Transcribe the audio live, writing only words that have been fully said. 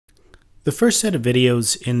The first set of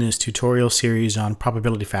videos in this tutorial series on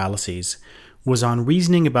probability fallacies was on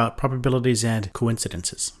reasoning about probabilities and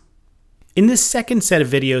coincidences. In this second set of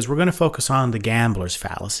videos, we're going to focus on the Gamblers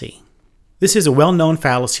Fallacy. This is a well-known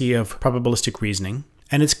fallacy of probabilistic reasoning,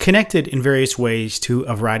 and it's connected in various ways to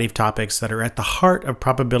a variety of topics that are at the heart of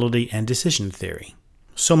probability and decision theory.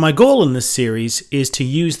 So my goal in this series is to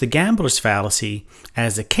use the Gamblers Fallacy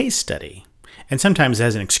as a case study, and sometimes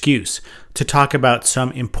as an excuse, to talk about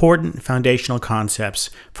some important foundational concepts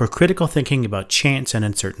for critical thinking about chance and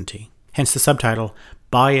uncertainty. Hence the subtitle,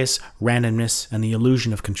 Bias, Randomness, and the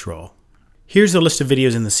Illusion of Control. Here's a list of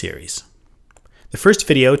videos in the series. The first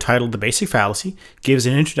video, titled The Basic Fallacy, gives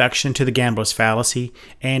an introduction to the Gamblers Fallacy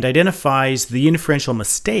and identifies the inferential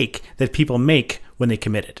mistake that people make when they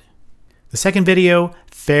commit it. The second video,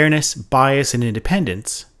 Fairness, Bias, and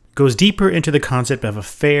Independence, goes deeper into the concept of a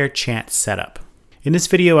fair chance setup. In this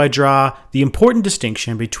video, I draw the important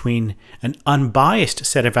distinction between an unbiased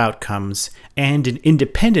set of outcomes and an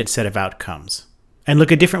independent set of outcomes, and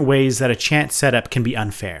look at different ways that a chance setup can be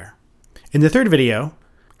unfair. In the third video,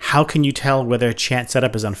 How can you tell whether a chance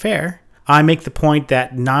setup is unfair? I make the point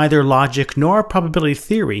that neither logic nor probability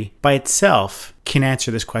theory by itself can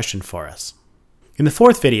answer this question for us. In the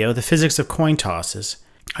fourth video, The Physics of Coin Tosses,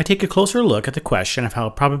 I take a closer look at the question of how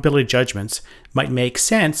probability judgments might make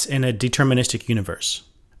sense in a deterministic universe.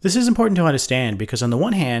 This is important to understand because on the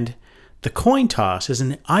one hand, the coin toss is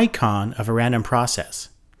an icon of a random process.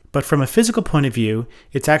 But from a physical point of view,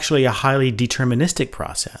 it's actually a highly deterministic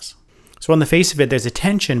process. So on the face of it, there's a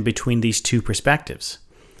tension between these two perspectives.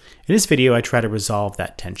 In this video, I try to resolve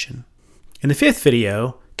that tension. In the fifth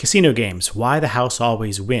video, Casino Games, Why the House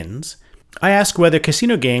Always Wins, I ask whether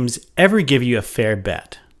casino games ever give you a fair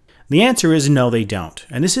bet. The answer is no, they don't.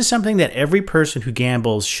 And this is something that every person who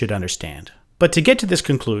gambles should understand. But to get to this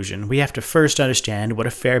conclusion, we have to first understand what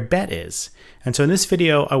a fair bet is. And so in this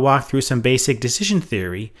video, I walk through some basic decision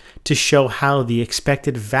theory to show how the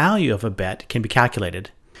expected value of a bet can be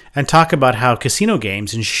calculated, and talk about how casino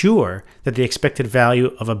games ensure that the expected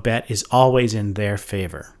value of a bet is always in their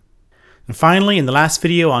favor. And finally, in the last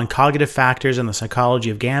video on cognitive factors and the psychology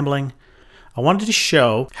of gambling, I wanted to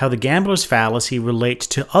show how the Gamblers Fallacy relates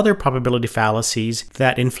to other probability fallacies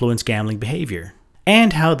that influence gambling behavior,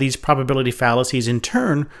 and how these probability fallacies in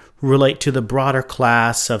turn relate to the broader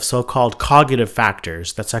class of so-called cognitive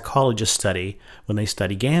factors that psychologists study when they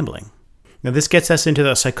study gambling. Now this gets us into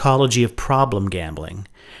the psychology of problem gambling,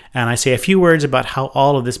 and I say a few words about how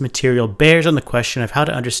all of this material bears on the question of how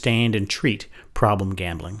to understand and treat problem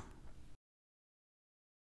gambling.